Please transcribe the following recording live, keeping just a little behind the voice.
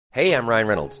Hey, I'm Ryan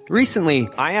Reynolds. Recently,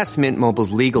 I asked Mint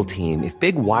Mobile's legal team if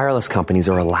big wireless companies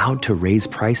are allowed to raise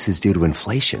prices due to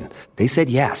inflation. They said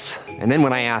yes. And then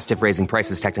when I asked if raising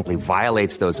prices technically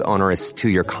violates those onerous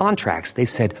two-year contracts, they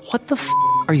said, "What the f***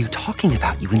 are you talking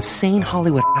about, you insane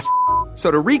Hollywood ass?" So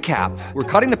to recap, we're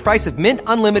cutting the price of Mint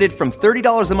Unlimited from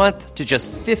 $30 a month to just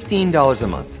 $15 a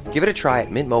month. Give it a try at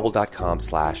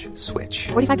mintmobile.com/switch.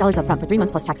 $45 up front for 3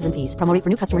 months plus taxes and fees. Promo rate for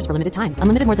new customers for limited time.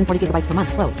 Unlimited more than 40 gigabytes per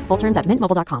month. Slows full terms at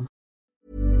mintmobile.com.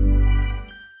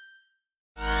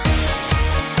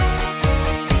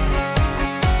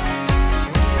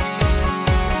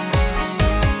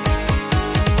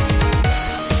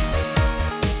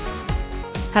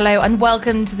 Hello and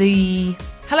welcome to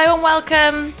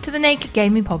the Naked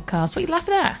Gaming Podcast. What are you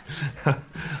laughing at?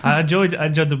 I enjoyed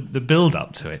the build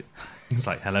up to it. It's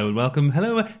like hello and welcome,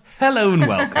 hello and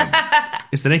welcome.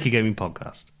 It's the Naked Gaming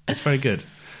Podcast. It's very good.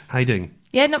 How you doing?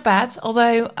 Yeah, not bad.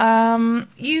 Although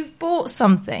you've bought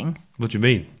something What do you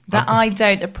mean? that I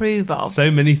don't approve of.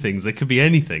 So many things. It could be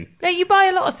anything. No, you buy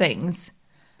a lot of things,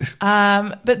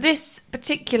 but this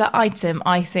particular item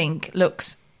I think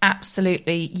looks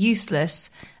absolutely useless,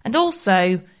 and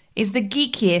also is the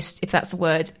geekiest, if that's a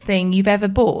word, thing you've ever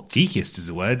bought. Geekiest is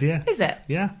a word, yeah. Is it?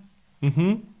 Yeah.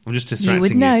 Mm-hmm. I'm just distracting you.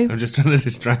 Would know. I'm just trying to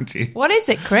distract you. What is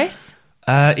it, Chris?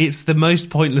 It's the most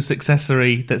pointless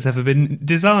accessory that's ever been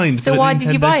designed. So for the why Nintendo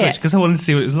did you buy Switch, it? because I wanted to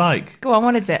see what it was like. Go on,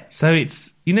 what is it? So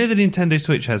it's, you know, the Nintendo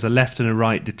Switch has a left and a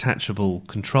right detachable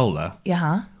controller.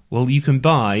 Yeah. Well, you can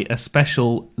buy a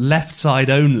special left side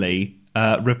only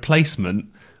replacement,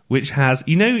 which has,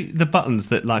 you know, the buttons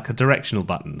that like are directional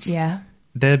buttons. Yeah.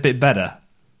 They're a bit better.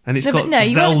 And it's got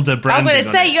you Zelda branding. I'm going to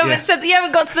say, on it. you haven't said that you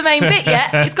haven't got to the main bit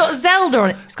yet. It's got Zelda on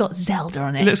it. It's got Zelda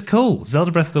on it. It looks cool.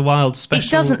 Zelda Breath of the Wild special. It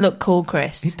doesn't look cool,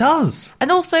 Chris. It does.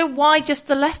 And also, why just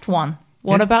the left one?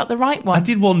 What about the right one? I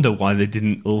did wonder why they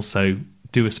didn't also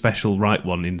do a special right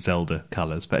one in Zelda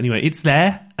colours. But anyway, it's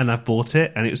there, and I've bought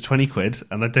it, and it was 20 quid,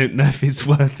 and I don't know if it's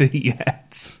worth it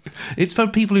yet. It's for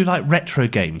people who like retro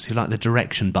games, who like the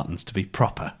direction buttons to be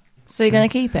proper. So you're going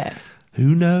to keep it?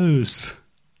 Who knows?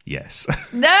 Yes.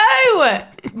 No,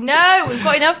 we've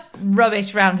got enough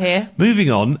rubbish around here.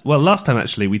 Moving on. Well, last time,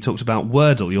 actually, we talked about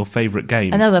Wordle, your favourite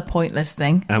game. Another pointless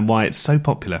thing. And why it's so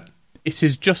popular. It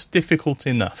is just difficult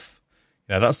enough.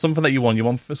 You know, that's something that you want. You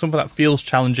want something that feels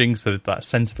challenging, so that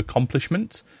sense of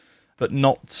accomplishment, but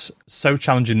not so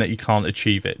challenging that you can't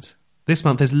achieve it. This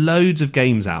month, there's loads of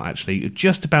games out, actually. You're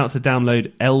just about to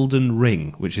download Elden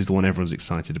Ring, which is the one everyone's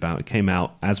excited about. It came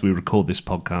out as we record this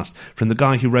podcast from the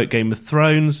guy who wrote Game of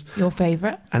Thrones. Your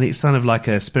favourite? And it's kind of like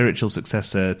a spiritual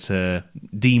successor to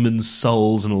Demon's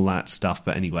Souls and all that stuff.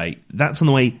 But anyway, that's on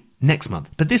the way next month.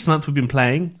 But this month, we've been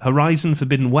playing Horizon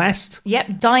Forbidden West.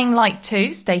 Yep, Dying Light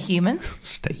 2, Stay Human.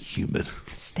 Stay human.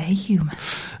 Stay human.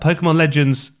 Pokemon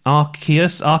Legends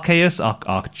Arceus. I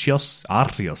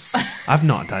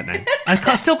don't know.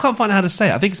 I still can't find out how to say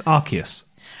it. I think it's Arceus.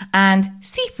 And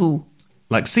Sifu.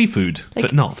 Like seafood,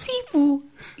 but not. Sifu.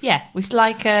 Yeah, it's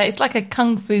like a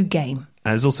kung fu game.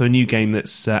 There's also a new game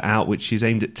that's out which is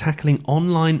aimed at tackling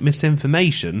online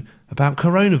misinformation about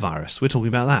coronavirus. We're talking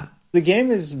about that. The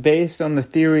game is based on the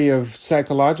theory of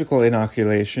psychological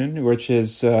inoculation, which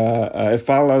is it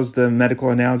follows the medical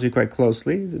analogy quite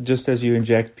closely. Just as you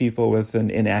inject people with an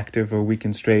inactive or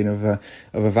weakened strain of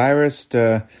a virus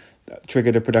to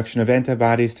trigger the production of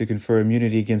antibodies to confer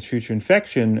immunity against future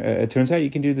infection, it turns out you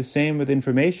can do the same with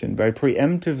information by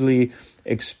preemptively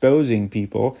exposing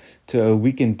people to a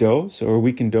weakened dose or a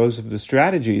weakened dose of the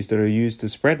strategies that are used to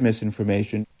spread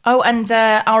misinformation. Oh, and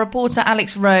our reporter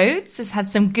Alex Rhodes has had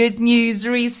some good news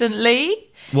recently.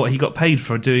 What, he got paid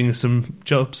for doing some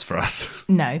jobs for us?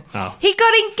 No. Oh. He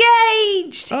got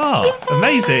engaged! Oh, Yay!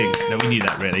 Amazing. No, we knew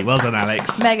that, really. Well done,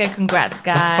 Alex. Mega congrats,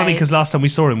 guys. Funny, because last time we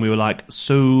saw him, we were like,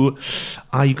 so,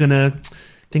 are you going to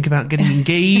think about getting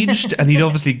engaged? And he'd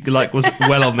obviously, was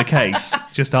well on the case.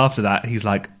 Just after that, he's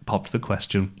popped the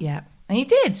question. Yeah, and he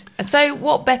did. So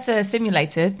what better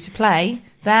simulator to play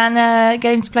than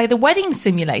get him to play the wedding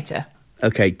simulator?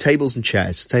 Okay, tables and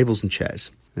chairs.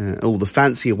 All the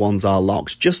fancier ones are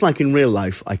locked. Just like in real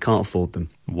life, I can't afford them.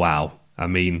 Wow. I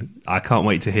mean, I can't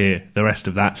wait to hear the rest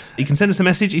of that. You can send us a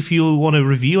message if you want to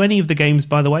review any of the games,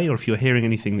 by the way, or if you're hearing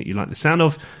anything that you like the sound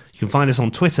of. You can find us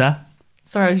on Twitter.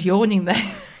 Sorry, I was yawning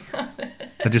there.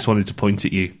 I just wanted to point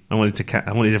at you. I wanted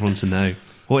everyone to know.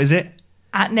 What is it?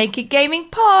 At Naked Gaming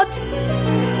Pod.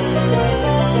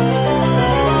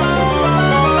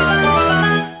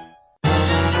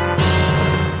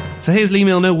 So here's Lee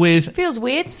Milner with... It feels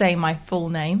weird saying my full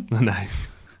name. I know.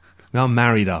 We are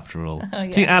married after all. Oh, yeah. Do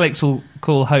you think Alex will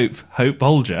call Hope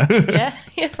Bolger?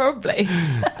 Yeah, probably.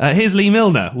 Here's Lee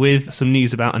Milner with some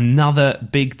news about another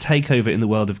big takeover in the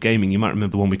world of gaming. You might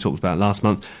remember the one we talked about last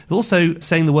month. Also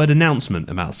saying the word announcement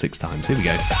about 6 times. Here we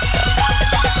go.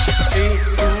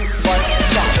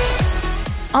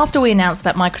 After we announced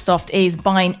that Microsoft is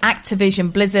buying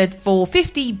Activision Blizzard for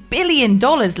 $50 billion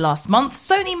last month,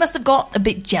 Sony must have got a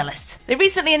bit jealous. They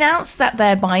recently announced that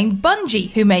they're buying Bungie,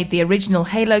 who made the original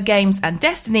Halo games and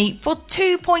Destiny, for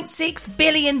 £2.6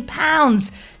 billion.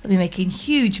 They'll be making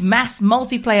huge mass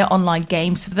multiplayer online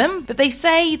games for them, but they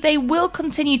say they will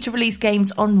continue to release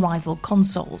games on rival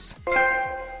consoles.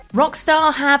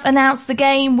 Rockstar have announced the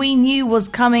game we knew was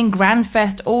coming, Grand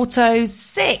Theft Auto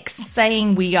 6,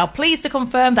 saying we are pleased to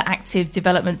confirm that active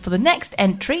development for the next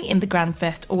entry in the Grand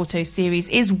Theft Auto series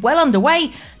is well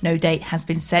underway. No date has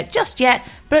been set just yet,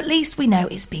 but at least we know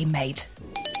it's being made.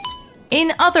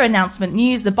 In other announcement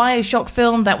news, the BioShock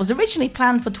film that was originally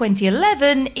planned for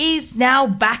 2011 is now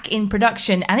back in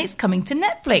production and it's coming to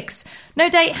Netflix. No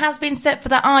date has been set for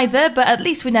that either, but at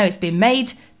least we know it's been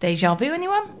made. Deja vu,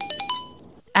 anyone?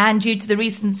 And due to the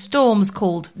recent storms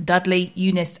called Dudley,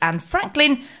 Eunice and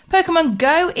Franklin, Pokemon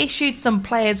Go issued some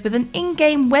players with an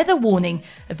in-game weather warning,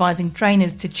 advising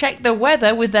trainers to check the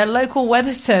weather with their local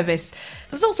weather service.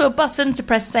 There was also a button to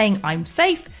press saying, "I'm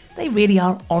safe." They really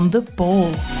are on the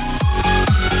ball.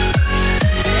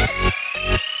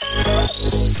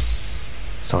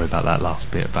 Sorry about that last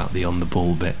bit, about the on the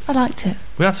ball bit. I liked it.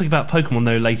 We are talking about Pokemon,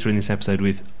 though, later in this episode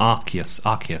with Arceus.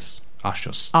 Arceus.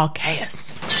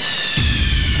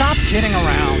 Stop kidding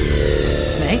around.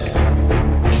 Snake?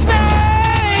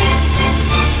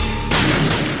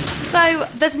 So,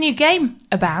 there's a new game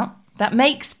about that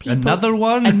makes people... Another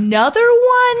one? Not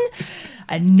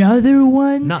another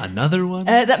one.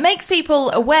 That makes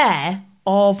people aware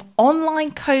of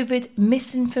online COVID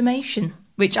misinformation,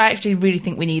 which I actually really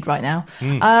think we need right now.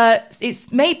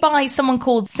 It's made by someone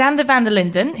called Sander van der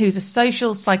Linden, who's a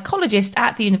social psychologist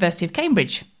at the University of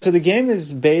Cambridge. So the game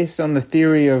is based on the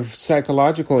theory of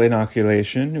psychological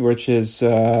inoculation, which is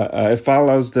it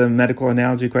follows the medical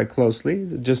analogy quite closely.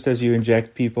 Just as you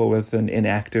inject people with an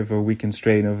inactive or weakened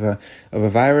strain of a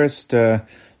virus to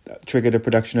trigger the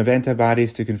production of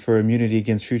antibodies to confer immunity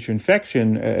against future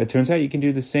infection, it turns out you can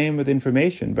do the same with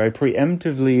information by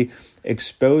preemptively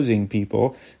exposing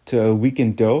people to a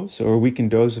weakened dose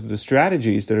of the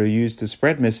strategies that are used to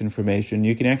spread misinformation.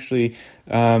 You can actually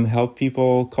help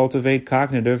people cultivate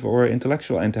cognitive or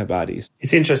intellectual antibodies.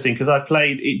 It's interesting because I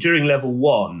played it during level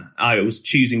 1. I was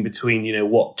choosing between,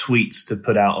 what tweets to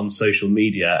put out on social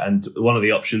media. And one of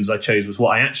the options I chose was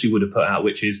what I actually would have put out,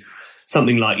 which is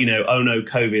something like, oh no,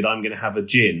 COVID, I'm going to have a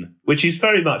gin, which is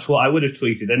very much what I would have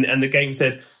tweeted. And the game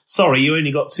said, sorry, you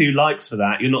only got 2 likes for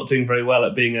that. You're not doing very well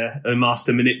at being a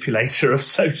master manipulator of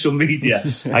social media.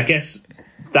 I guess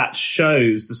that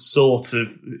shows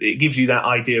it gives you that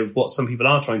idea of what some people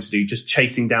are trying to do, just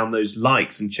chasing down those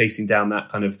likes and chasing down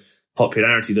that kind of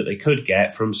popularity that they could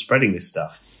get from spreading this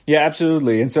stuff. Yeah,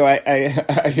 absolutely. And so I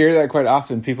hear that quite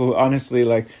often. People who honestly,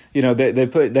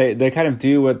 they kind of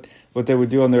do what they would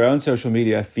do on their own social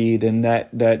media feed, and that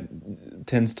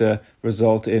tends to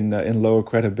result in lower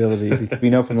credibility.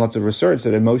 We know from lots of research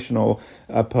that emotional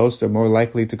posts are more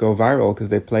likely to go viral because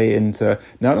they play into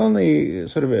not only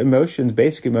sort of emotions,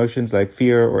 basic emotions like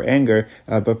fear or anger,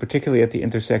 but particularly at the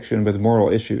intersection with moral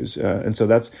issues. And so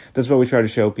that's what we try to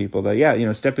show people,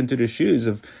 that step into the shoes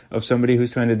of somebody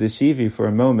who's trying to deceive you for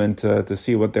a moment to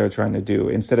see what they're trying to do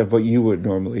instead of what you would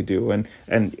normally do,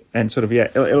 and sort of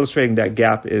illustrating that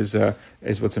gap is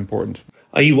what's important.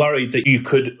 Are you worried that you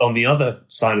could, on the other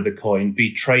side of the coin,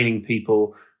 be training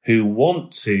people who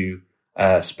want to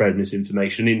spread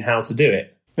misinformation in how to do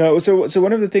it? No, so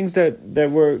one of the things that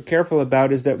we're careful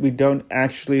about is that we don't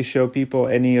actually show people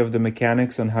any of the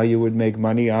mechanics on how you would make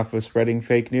money off of spreading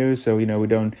fake news. So, we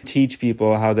don't teach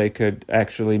people how they could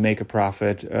actually make a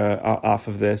profit off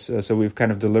of this. So we've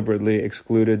kind of deliberately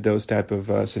excluded those type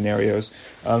of scenarios.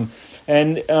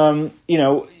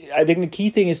 I think the key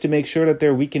thing is to make sure that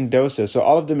they're weakened doses. So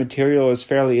all of the material is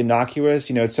fairly innocuous.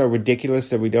 It's so ridiculous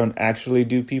that we don't actually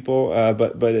do people,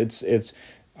 but it's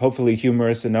hopefully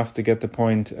humorous enough to get the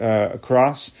point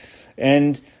across.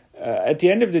 And at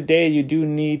the end of the day, you do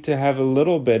need to have a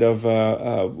little bit of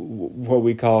what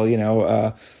we call,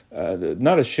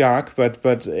 not a shock,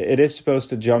 but it is supposed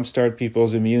to jumpstart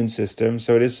people's immune system.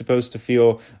 So it is supposed to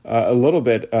feel a little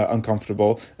bit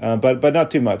uncomfortable, but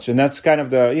not too much. And that's kind of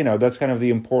the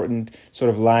important sort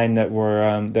of line that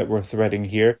we're threading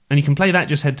here. And you can play that.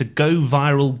 Just head to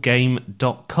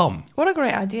goviralgame.com. What a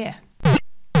great idea.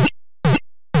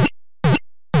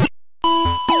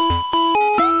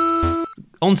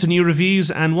 On to new reviews,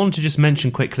 and one to just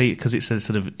mention quickly, because it's a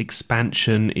sort of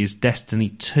expansion, is Destiny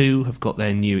 2 have got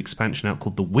their new expansion out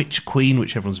called The Witch Queen,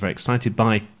 which everyone's very excited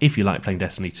by, if you like playing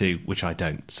Destiny 2, which I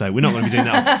don't. So we're not going to be doing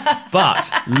that.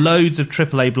 But loads of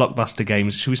AAA blockbuster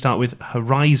games. Should we start with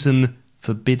Horizon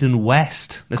Forbidden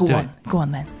West? Let's do it. Go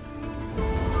on then.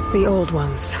 The old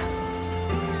ones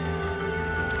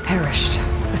perished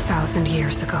 1,000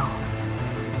 years ago.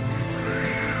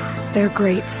 Their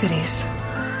great cities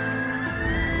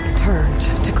turned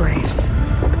to graves.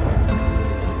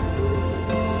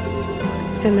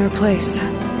 In their place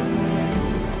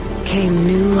came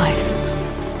new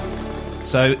life.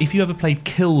 So if you ever played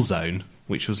Killzone,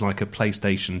 which was like a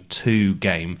PlayStation 2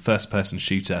 game, first-person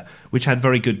shooter, which had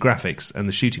very good graphics and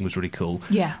the shooting was really cool.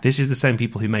 Yeah. This is the same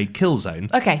people who made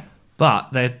Killzone. Okay.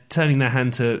 But they're turning their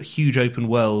hand to huge open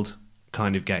world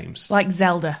kind of games. Like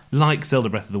Zelda. Like Zelda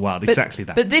Breath of the Wild, exactly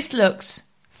that. But this looks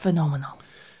phenomenal.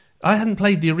 I hadn't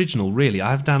played the original, really.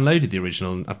 I have downloaded the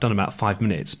original, and I've done about 5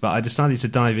 minutes, but I decided to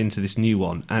dive into this new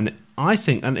one. And I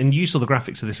think, and you saw the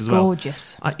graphics of this as well.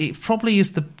 Gorgeous. It probably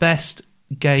is the best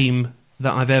game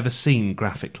that I've ever seen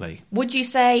graphically. Would you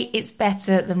say it's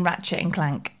better than Ratchet and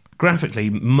Clank? Graphically,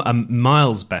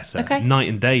 miles better, Okay. night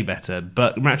and day better.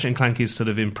 But Ratchet and Clank is sort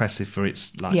of impressive for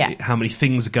its how many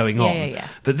things are going on. Yeah.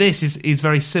 But this is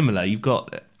very similar. You've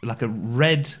got like a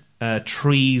red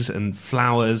trees and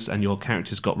flowers, and your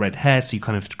character's got red hair, so you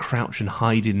kind of crouch and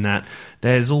hide in that.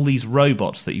 There's all these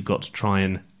robots that you've got to try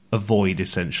and avoid,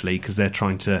 essentially, because they're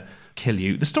trying to kill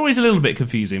you. The story's a little bit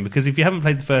confusing, because if you haven't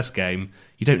played the first game,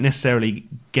 you don't necessarily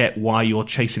get why you're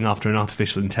chasing after an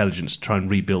artificial intelligence to try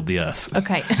and rebuild the Earth.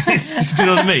 Okay. Do you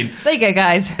know what I mean? There you go,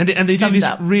 guys. And they do Summed this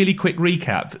up. really quick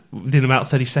recap within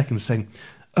about 30 seconds saying,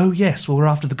 oh yes, well, we're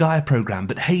after the Gaia program,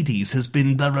 but Hades has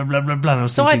been blah, blah, blah, blah, blah. And I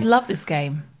was So thinking, I'd love this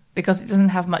game, because it doesn't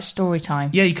have much story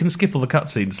time. yeah, you can skip all the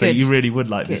cutscenes, so Good. you really would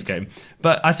like this Good. game.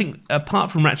 But I think,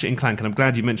 apart from Ratchet and Clank, and I'm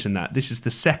glad you mentioned that, this is the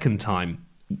second time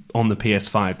on the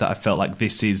PS5 that I felt like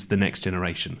this is the next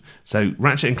generation. So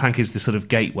Ratchet and Clank is the sort of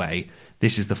gateway.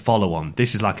 This is the follow-on.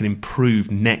 This is like an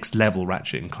improved next-level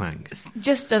Ratchet and Clank.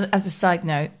 Just as a side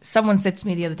note, someone said to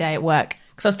me the other day at work,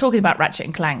 because I was talking about Ratchet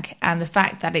and Clank and the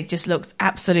fact that it just looks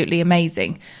absolutely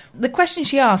amazing. The question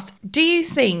she asked, do you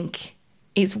think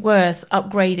it's worth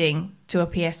upgrading to a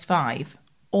PS5,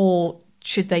 or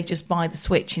should they just buy the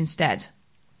Switch instead?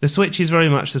 The Switch is very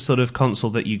much the sort of console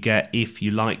that you get if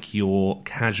you like your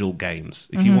casual games.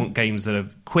 If you want games that are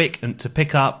quick and to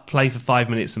pick up, play for 5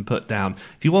 minutes and put down.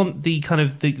 If you want the kind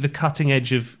of the cutting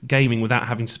edge of gaming without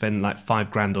having to spend like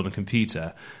 $5,000 on a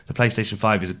computer, the PlayStation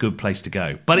 5 is a good place to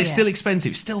go. But it's still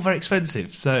expensive, still very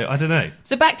expensive. So I don't know.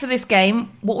 So back to this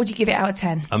game, what would you give it out of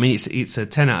 10? I mean, it's a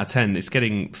 10 out of 10. It's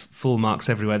getting full marks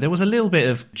everywhere. There was a little bit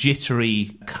of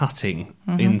jittery cutting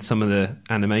in some of the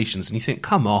animations, and you think,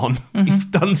 come on,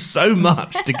 you've done so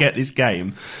much to get this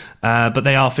game. But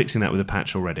they are fixing that with a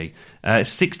patch already. It's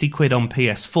 60 quid on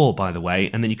PS4, by the way,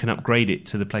 and then you can upgrade it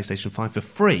to the PlayStation 5 for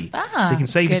free. So you can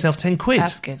save good. yourself 10 quid.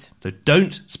 That's good. So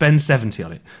don't spend 70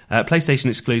 on it. PlayStation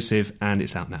exclusive, and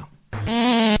it's out now.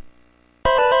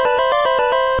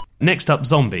 Next up,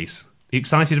 zombies. You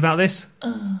excited about this?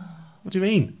 What do you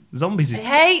mean? Zombies is... I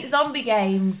hate zombie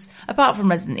games, apart from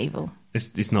Resident Evil.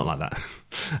 It's not like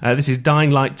that. This is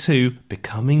Dying Light 2,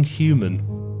 Becoming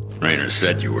Human. Rainer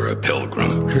said you were a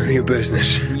pilgrim. None of your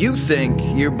business. You think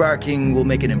your barking will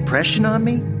make an impression on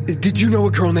me? Did you know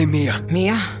a girl named Mia?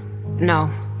 Mia? No.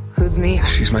 Who's Mia?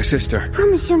 She's my sister.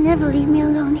 Promise you'll never leave me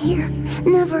alone here.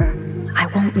 Never. I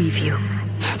won't leave you.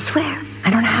 Swear. I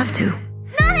don't have to.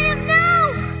 Not him,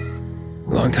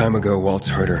 no! Long time ago, Waltz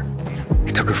hurt her.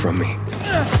 He took her from me.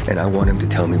 And I want him to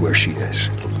tell me where she is.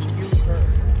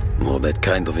 Well, that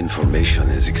kind of information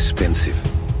is expensive.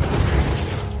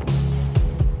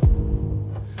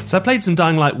 So I played some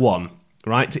Dying Light 1,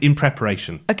 right, in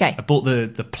preparation. Okay. I bought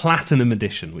the Platinum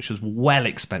Edition, which was well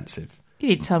expensive. You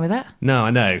didn't tell me that. No,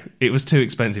 I know. It was too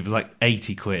expensive. It was like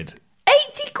 80 quid.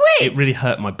 80 quid? It really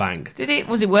hurt my bank.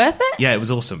 Was it worth it? Yeah, it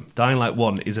was awesome. Dying Light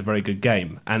 1 is a very good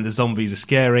game, and the zombies are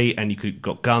scary, and you've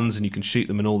got guns, and you can shoot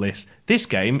them and all this. This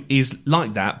game is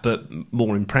like that, but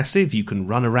more impressive. You can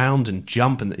run around and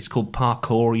jump, and it's called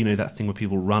parkour, you know, that thing where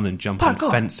people run and jump on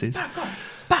fences.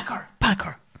 Parkour.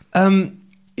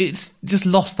 It's just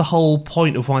lost the whole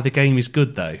point of why the game is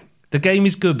good, though. The game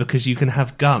is good because you can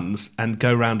have guns and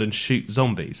go around and shoot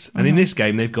zombies. And in this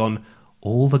game, they've gone,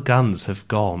 all the guns have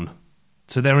gone.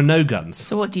 So there are no guns.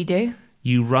 So what do?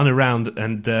 You run around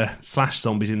and slash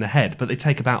zombies in the head, but they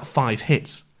take about 5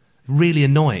 hits. Really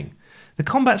annoying. The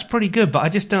combat's pretty good, but I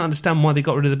just don't understand why they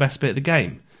got rid of the best bit of the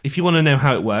game. If you want to know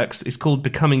how it works, it's called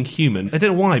Becoming Human. I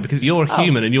don't know why, because you're a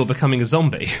human and you're becoming a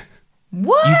zombie.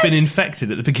 What? You've been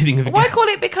infected at the beginning of the Why game. call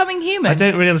it becoming human? I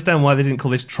don't really understand why they didn't call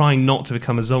this trying not to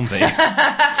become a zombie.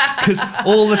 Because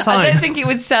all the time... I don't think it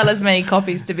would sell as many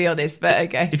copies, to be honest, but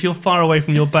okay. If you're far away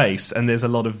from your base and there's a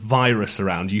lot of virus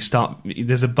around,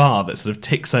 there's a bar that sort of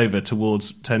ticks over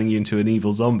towards turning you into an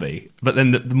evil zombie. But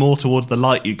then the more towards the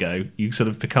light you go, you sort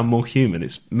of become more human.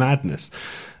 It's madness.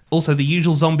 Also, the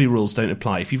usual zombie rules don't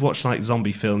apply. If you've watched like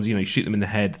zombie films, you shoot them in the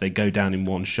head, they go down in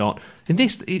one shot. In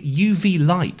this, UV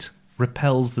light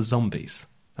repels the zombies.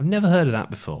 I've never heard of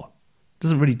that before.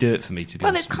 Doesn't really do it for me, to be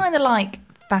honest. Well, it's kind of like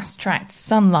fast-tracked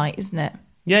sunlight, isn't it?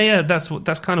 Yeah, that's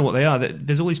kind of what they are.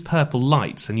 There's always purple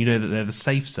lights, and you know that they're the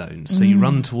safe zones, so you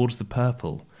run towards the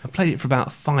purple. I played it for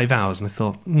about 5 hours, and I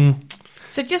thought,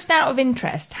 So just out of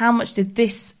interest, how much did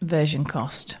this version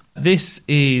cost? This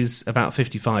is about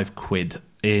 55 quid.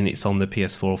 It's on the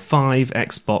PS4 5,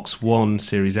 Xbox One,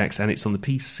 Series X, and it's on the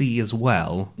PC as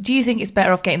well. Do you think it's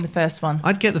better off getting the first one?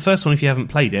 I'd get the first one if you haven't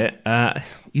played it.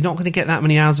 You're not going to get that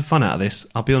many hours of fun out of this,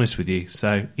 I'll be honest with you.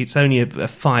 So it's only a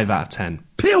 5 out of 10.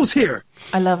 Pills here!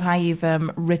 I love how you've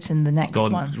written the next Go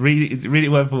on, one. read it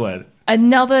word for word.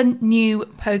 Another new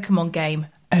Pokemon game.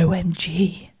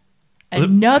 OMG.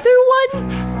 Another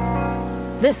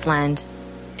one? This land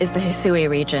is the Hisui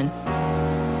region.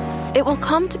 It will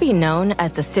come to be known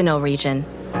as the Sinnoh region.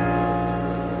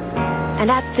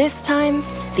 And at this time,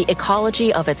 the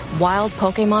ecology of its wild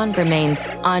Pokemon remains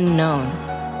unknown.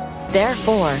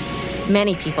 Therefore,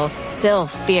 many people still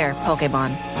fear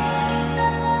Pokemon.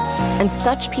 And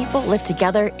such people live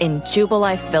together in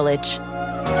Jubilife Village,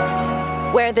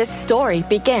 where this story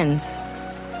begins.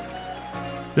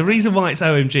 The reason why it's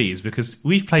OMG is because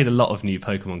we've played a lot of new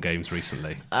Pokemon games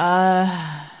recently.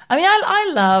 I mean,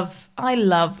 I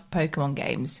love Pokemon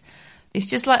games. It's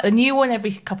just like a new one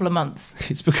every couple of months.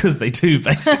 It's because they do,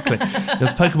 basically.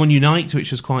 There's Pokemon Unite,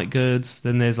 which was quite good.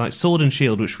 Then there's like Sword and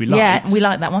Shield, which we liked. Yeah, we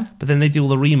like that one. But then they do all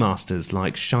the remasters,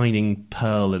 like Shining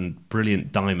Pearl and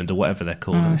Brilliant Diamond, or whatever they're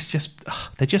called. And it's just,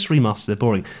 they're just remastered, they're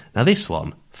boring. Now this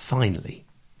one, finally,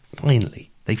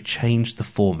 they've changed the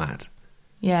format.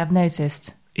 Yeah, I've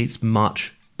noticed. It's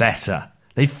much better.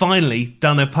 They've finally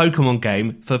done a Pokemon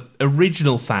game for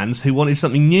original fans who wanted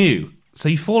something new. So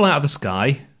you fall out of the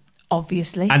sky.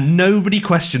 Obviously. And nobody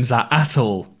questions that at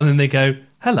all. And then they go,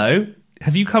 hello,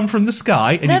 have you come from the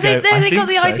sky? And they got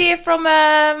the idea from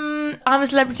I'm a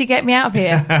Celebrity, Get Me Out of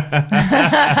Here.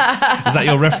 Is that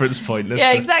your reference point?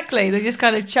 Yeah, exactly. They just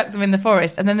kind of chuck them in the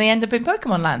forest and then they end up in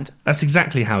Pokemon Land. That's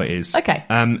exactly how it is. Okay.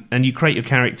 And you create your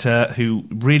character who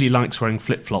really likes wearing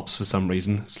flip-flops for some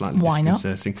reason. Slightly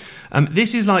disconcerting.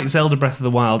 This is like Zelda Breath of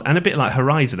the Wild and a bit like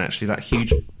Horizon, actually, that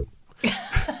huge...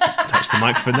 Just touched the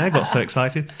microphone there, got so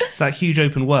excited. It's that huge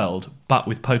open world, but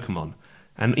with Pokemon.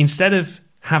 And instead of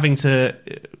having to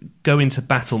go into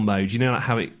battle mode, you know, like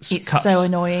how it's cuts. So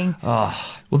annoying.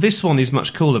 Oh. Well, this one is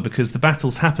much cooler because the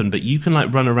battles happen, but you can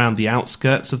like run around the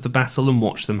outskirts of the battle and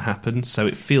watch them happen, so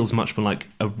it feels much more like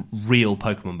a real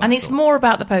Pokemon battle. And it's more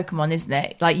about the Pokemon, isn't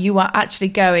it? Like you are actually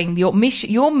going. Your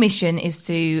mission is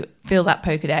to fill that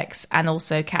Pokedex and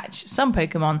also catch some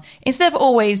Pokemon instead of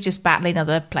always just battling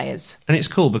other players. And it's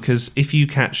cool because if you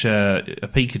catch a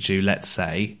Pikachu, let's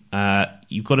say,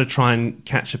 you've got to try and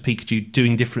catch a Pikachu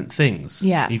doing different things.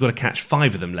 Yeah. You've got to catch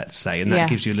 5 of them, let's say, and that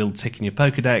gives you a little tick in your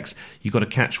Pokedex. You've got to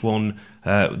catch one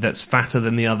that's fatter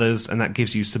than the others, and that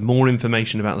gives you some more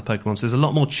information about the Pokemon. So there's a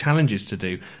lot more challenges to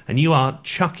do, and you are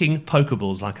chucking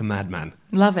Pokeballs like a madman.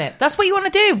 Love it. That's what you want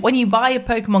to do. When you buy a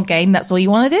Pokemon game, that's all you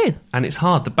want to do. And it's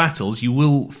hard. The battles, you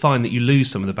will find that you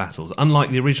lose some of the battles,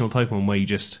 unlike the original Pokemon where you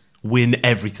just win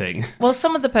everything. Well,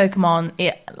 some of the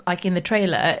Pokemon, like in the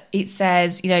trailer, it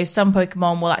says, you know, some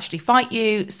Pokemon will actually fight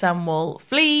you, some will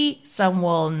flee, some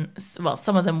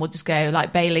of them will just go,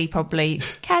 like Bailey probably,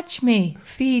 catch me,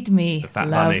 feed me,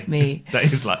 love me.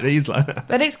 He's like that.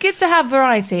 But it's good to have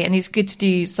variety, and it's good to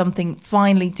do something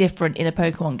finally different in a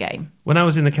Pokemon game. When I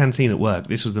was in the canteen at work,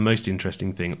 this was the most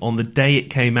interesting thing. On the day it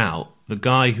came out, the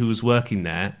guy who was working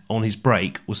there on his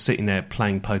break was sitting there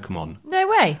playing Pokemon. No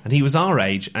way. And he was our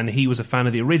age, and he was a fan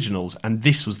of the originals, and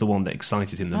this was the one that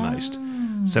excited him the most.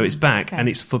 So it's back, and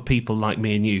it's for people like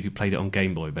me and you who played it on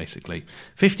Game Boy, basically.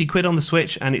 50 quid on the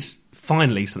Switch, and it's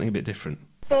finally something a bit different.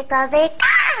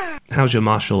 How's your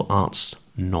martial arts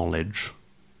knowledge?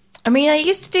 I mean, I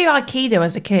used to do Aikido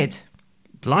as a kid.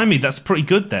 Blimey, that's pretty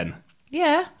good then.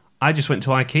 Yeah. I just went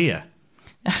to IKEA.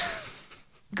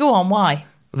 Go on, why?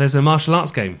 There's a martial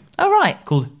arts game. Oh, right.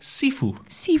 Called Sifu.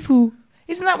 Sifu.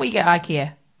 Isn't that what you get at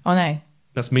IKEA? Oh, no.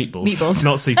 That's meatballs. Meatballs.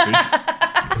 Not seafood.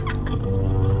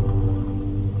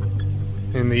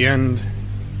 In the end,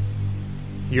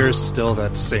 you're still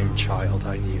that same child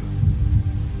I knew.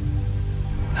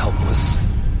 Helpless.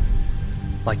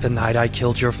 like the night I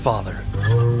killed your father.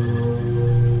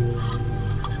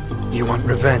 You want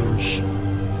revenge?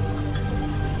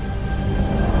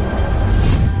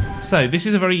 So, this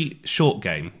is a very short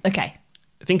game. Okay.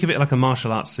 Think of it like a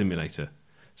martial arts simulator.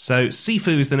 So,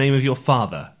 Sifu is the name of your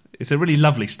father. It's a really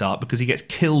lovely start because he gets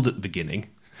killed at the beginning.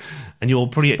 And you're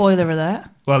pretty... Spoiler alert.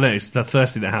 Well, no, it's the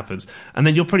first thing that happens. And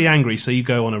then you're pretty angry, so you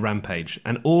go on a rampage.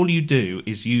 And all you do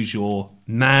is use your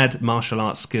mad martial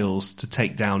arts skills to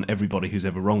take down everybody who's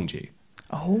ever wronged you.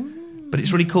 Oh. But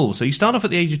it's really cool. So you start off at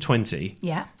the age of 20.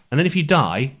 Yeah. And then if you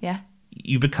die... Yeah.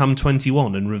 You become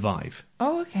 21 and revive.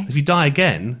 Oh, okay. If you die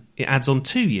again, it adds on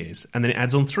 2 years, and then it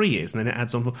adds on 3 years, and then it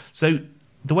adds on... So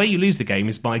the way you lose the game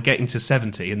is by getting to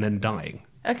 70 and then dying.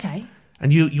 Okay.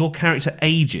 And your character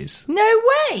ages. No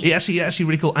way! It's actually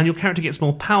really cool. And your character gets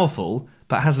more powerful,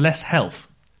 but has less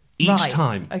health each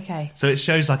time. Okay. So it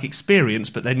shows like experience,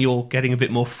 but then you're getting a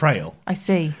bit more frail. I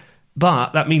see.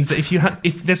 But that means that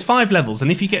if there's 5 levels,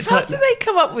 and if you get to... How do they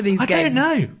come up with these games? I don't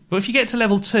know. But if you get to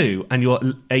level 2 and you're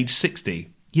age 60,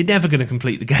 you're never going to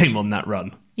complete the game on that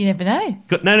run. You never know.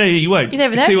 No, you won't. You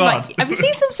never know. It's too hard. Have you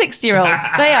seen some 60-year-olds?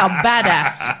 They are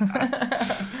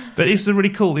badass. But it's a really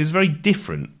cool, it's a very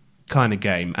different kind of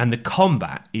game, and the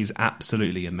combat is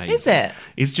absolutely amazing. Is it?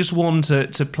 It's just one to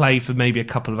play for maybe a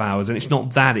couple of hours, and it's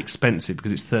not that expensive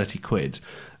because it's 30 quid.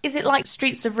 Is it like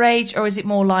Streets of Rage, or is it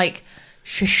more like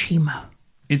Tsushima?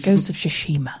 Ghost of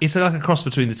Tsushima. It's like a cross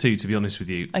between the two, to be honest with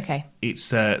you. Okay. It's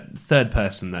third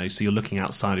person, though, so you're looking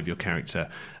outside of your character.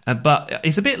 But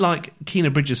it's a bit like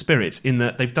Kena Bridge of Spirits in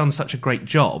that they've done such a great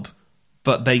job,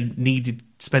 but they needed to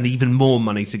spend even more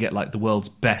money to get like the world's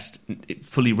best,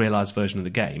 fully realised version of the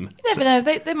game. You never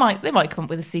know. They might come up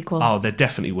with a sequel. Oh, they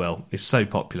definitely will. It's so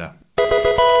popular.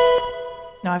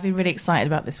 No, I've been really excited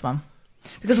about this one.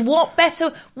 Because what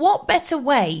better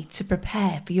way to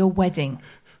prepare for your wedding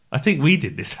I think we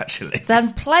did this, actually,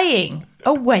 than playing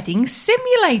a wedding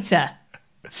simulator?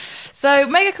 So,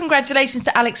 mega congratulations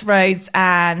to Alex Rhodes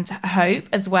and Hope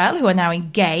as well, who are now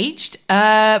engaged.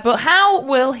 But how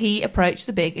will he approach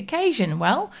the big occasion?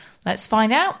 Well, let's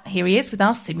find out. Here he is with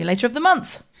our Simulator of the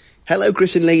Month. Hello,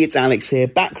 Chris and Lee. It's Alex here,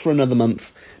 back for another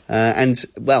month. And,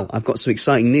 well, I've got some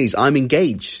exciting news. I'm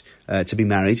engaged to be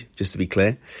married, just to be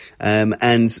clear.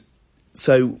 And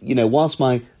so, whilst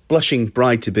my blushing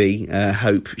bride-to-be,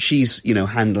 Hope, she's,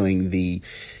 handling the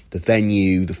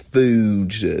venue, the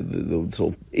food, the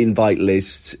sort of invite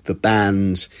list, the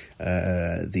band,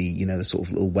 the sort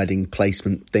of little wedding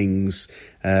placement things.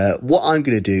 What I'm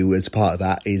going to do as part of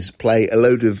that is play a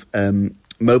load of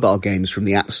mobile games from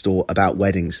the App Store about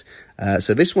weddings.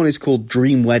 So this one is called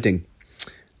Dream Wedding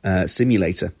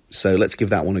Simulator. So let's give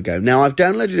that one a go. Now, I've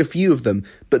downloaded a few of them,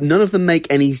 but none of them make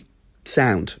any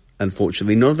sound,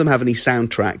 unfortunately. None of them have any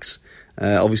soundtracks.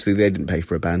 Obviously, they didn't pay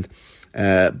for a band.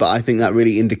 But I think that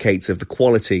really indicates of the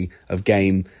quality of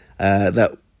game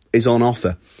that is on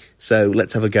offer. So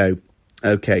let's have a go.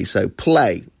 Okay, so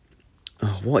play.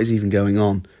 Oh, what is even going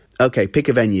on? Okay, pick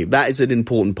a venue. That is an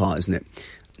important part, isn't it?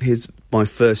 Here's my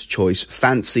first choice,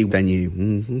 fancy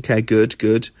venue. Okay,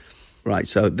 good. Right,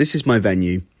 so this is my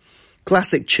venue.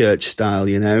 Classic church style,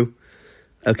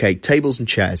 Okay, tables and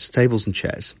chairs.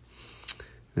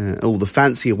 The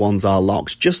fancier ones are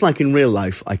locked. Just like in real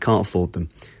life, I can't afford them.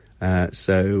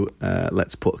 So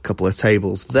let's put a couple of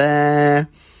tables there.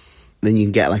 Then you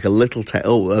can get like a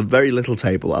very little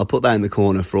table. I'll put that in the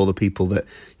corner for all the people that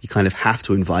you kind of have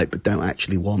to invite but don't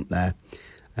actually want there.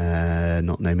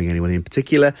 Not naming anyone in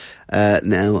particular.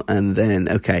 Now and then,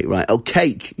 okay, right. Oh,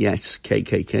 cake. Yes,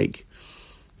 cake.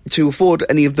 To afford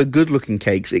any of the good-looking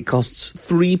cakes, it costs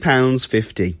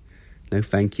 £3.50. No,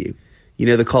 thank you.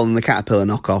 The Colin the Caterpillar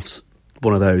knockoffs?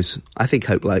 One of those. I think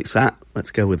Hope likes that. Let's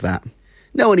go with that.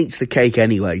 No one eats the cake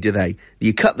anyway, do they?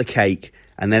 You cut the cake,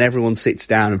 and then everyone sits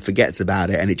down and forgets about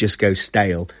it, and it just goes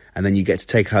stale, and then you get to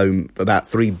take home about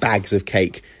 3 bags of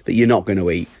cake that you're not going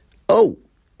to eat. Oh,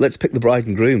 let's pick the bride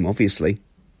and groom, obviously.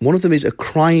 One of them is a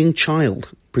crying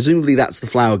child. Presumably that's the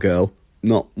flower girl,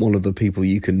 not one of the people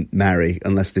you can marry,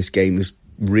 unless this game is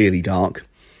really dark.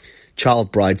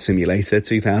 Child Bride Simulator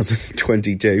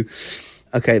 2022.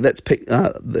 Okay, let's pick...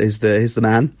 here's the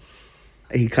man.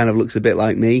 He kind of looks a bit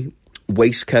like me.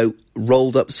 Waistcoat,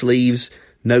 rolled up sleeves,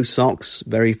 no socks,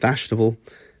 very fashionable.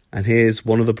 And here's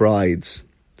one of the brides.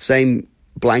 Same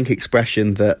blank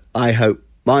expression that I hope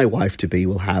my wife-to-be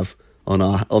will have on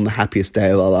the happiest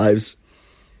day of our lives.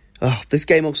 Oh, this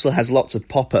game also has lots of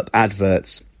pop-up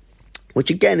adverts,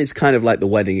 which again is kind of like the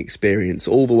wedding experience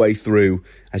all the way through.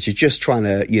 As you're just trying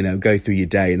to, go through your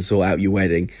day and sort out your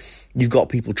wedding, you've got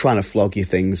people trying to flog you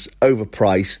things,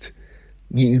 overpriced.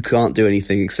 You can't do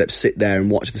anything except sit there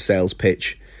and watch the sales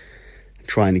pitch,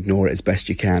 try and ignore it as best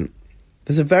you can.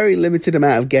 There's a very limited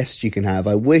amount of guests you can have.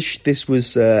 I wish this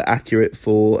was accurate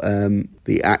for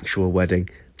the actual wedding.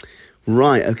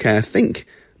 Right, okay, I think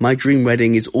my dream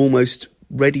wedding is almost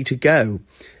ready to go.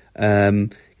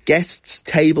 Guests,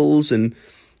 tables and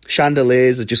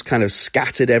chandeliers are just kind of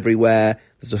scattered everywhere.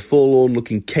 There's a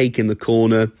forlorn-looking cake in the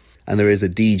corner, and there is a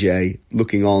DJ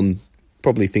looking on,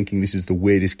 probably thinking this is the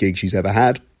weirdest gig she's ever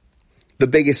had. The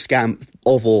biggest scam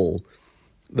of all,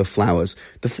 the flowers.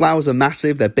 The flowers are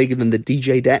massive. They're bigger than the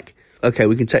DJ deck. Okay,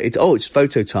 we can take it. Oh, it's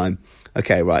photo time.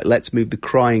 Okay, right, let's move the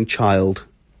crying child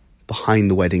behind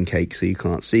the wedding cake so you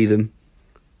can't see them.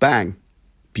 Bang.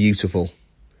 Beautiful.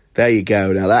 There you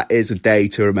go. Now, that is a day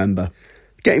to remember.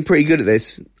 Getting pretty good at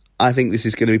this. I think this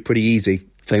is going to be pretty easy.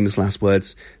 Famous last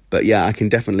words. But yeah, I can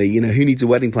definitely, who needs a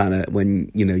wedding planner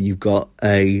when, you've got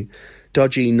a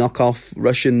dodgy knockoff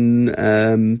Russian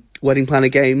wedding planner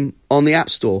game on the App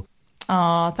Store.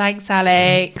 Oh, thanks,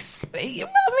 Alex. I mean,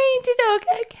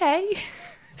 okay.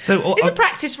 So it's a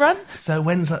practice run. So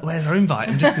where's our invite?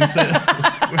 I'm just going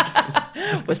to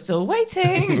say we're still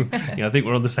waiting. Yeah, I think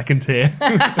we're on the second tier.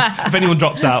 If anyone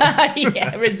drops out,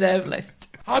 yeah, reserve list.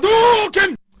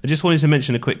 I just wanted to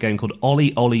mention a quick game called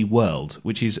Ollie Ollie World,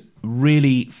 which is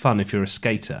really fun if you're a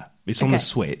skater. It's on the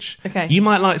Switch. Okay. You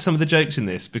might like some of the jokes in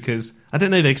this because, I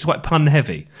don't know, it's quite pun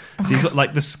heavy. So you've got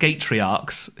like the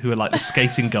skatriarchs, who are like the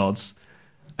skating gods.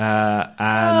 And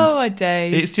my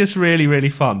days. It's just really, really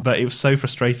fun. But it was so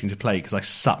frustrating to play because I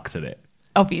sucked at it.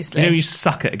 Obviously. You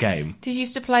suck at a game. Did you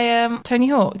used to play Tony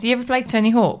Hawk? Did you ever play Tony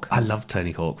Hawk? I love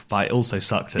Tony Hawk, but I also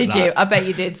sucked at that. Did you? I bet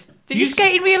you did. Did you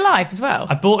skate in real life as well?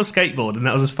 I bought a skateboard and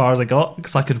that was as far as I got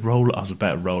because I could roll. I was a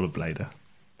better rollerblader.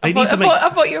 I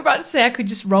thought you were about to say I could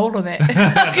just roll on it.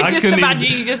 I could just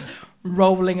imagine you just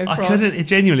rolling across. I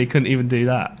genuinely couldn't even do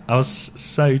that. I was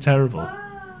so terrible.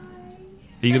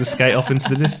 Are you going to skate off into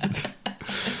the distance?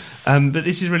 But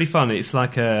this is really fun. It's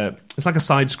like a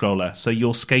side scroller. So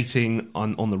you're skating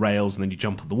on the rails and then you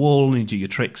jump on the wall and you do your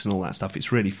tricks and all that stuff.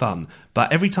 It's really fun.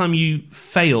 But every time you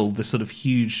fail the sort of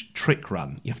huge trick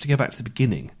run, you have to go back to the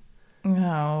beginning.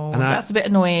 Oh, that's a bit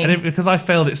annoying. And because I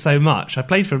failed it so much, I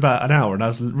played for about an hour and I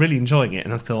was really enjoying it.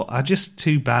 And I thought, I'm just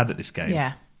too bad at this game.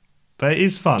 Yeah. But it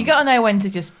is fun. You got to know when to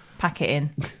just pack it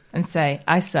in and say,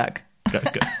 I suck.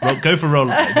 Go for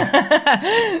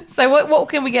rollerblade. So what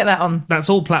can we get that on?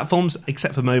 That's all platforms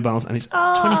except for mobiles, and it's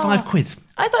 25 quid.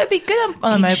 I thought it'd be good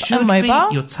on a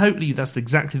mobile. You're that's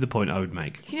exactly the point I would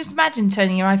make. You can just imagine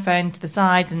turning your iPhone to the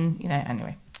side and,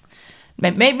 anyway.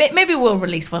 Maybe we'll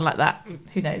release one like that.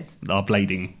 Who knows? Our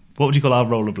blading. What would you call our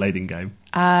rollerblading game?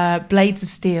 Blades of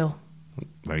Steel.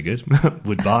 Very good.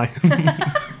 Would buy.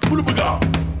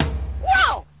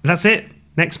 That's it.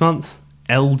 Next month,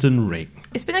 Elden Ring.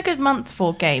 It's been a good month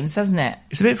for games, hasn't it?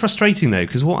 It's a bit frustrating, though,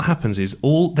 because what happens is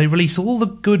they release all the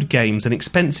good games and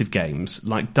expensive games,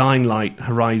 like Dying Light,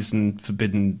 Horizon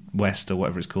Forbidden West, or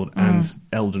whatever it's called, and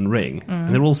Elden Ring,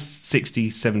 and they're all 60,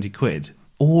 70 quid,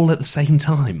 all at the same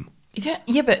time.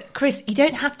 But Chris, you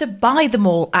don't have to buy them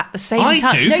all at the same time.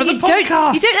 I do for the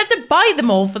podcast. You don't have to buy them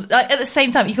all at the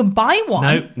same time. You can buy one.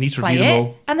 No, need to review them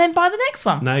all. And then buy the next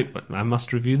one. No, I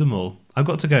must review them all. I've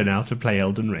got to go now to play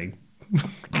Elden Ring.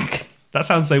 That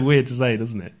sounds so weird to say,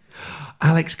 doesn't it?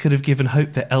 Alex could have given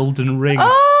hope that Elden Ring...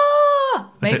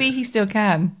 Oh! Maybe he still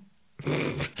can.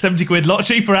 70 quid, lot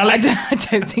cheaper, Alex. I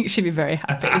don't think she'd be very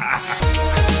happy.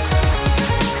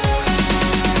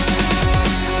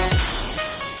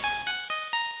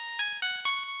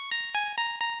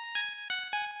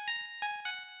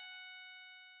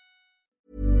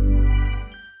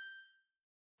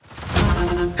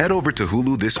 Head over to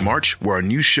Hulu this March, where our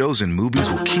new shows and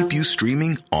movies will keep you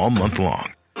streaming all month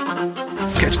long.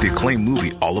 Catch the acclaimed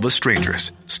movie All of Us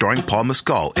Strangers, starring Paul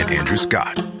Mescal and Andrew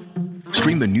Scott.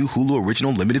 Stream the new Hulu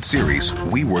original limited series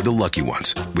We Were the Lucky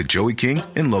Ones with Joey King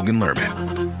and Logan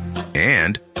Lerman.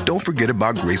 And don't forget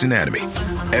about Grey's Anatomy.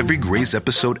 Every Grey's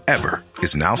episode ever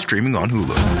is now streaming on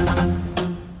Hulu.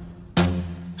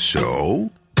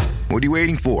 So, what are you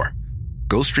waiting for?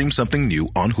 Go stream something new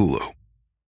on Hulu.